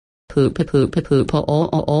Poop.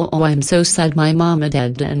 Oh, I'm so sad my mama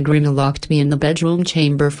dead and Grandma locked me in the bedroom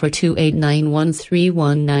chamber for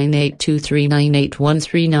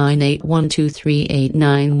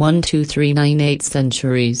 28913198239813981238912398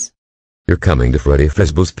 centuries. You're coming to Freddy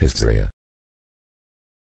Fazbears Pizzaria.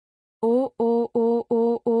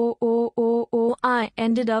 I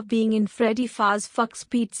ended up being in Freddy Fazbears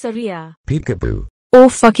Pizzaria. Peekaboo. Oh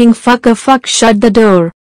fucking fuck, shut the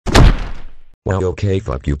door. Well, okay,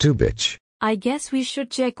 fuck you too, bitch. I guess we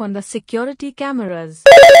should check on the security cameras.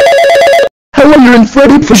 Hello, you're in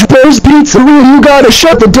Freddy Fazbears Pizzaria. You gotta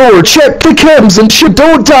shut the door, check the cams and shit.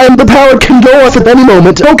 Don't time, the power can go off at any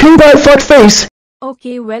moment. Okay, bye, fuckface.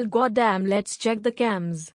 Okay, well goddamn, let's check the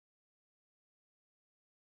cams.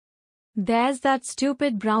 There's that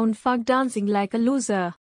stupid brown fuck dancing like a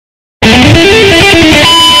loser.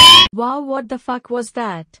 Wow, what the fuck was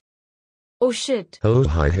that? Oh shit. Hello,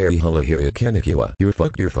 hi, Harry, hello, here, Kanikiwa. You're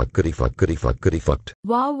fucked, goody fucked.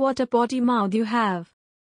 Wow, what a potty mouth you have.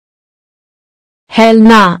 Hell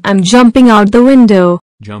nah, I'm jumping out the window.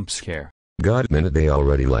 Jump scare. God minute, they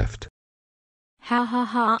already left.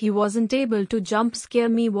 Ha, he wasn't able to jump scare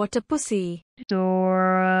me, what a pussy.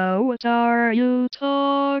 Dora, what are you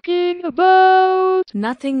talking about?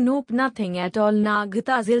 Nothing, nope, nothing at all,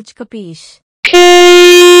 Nagta zilch capiche.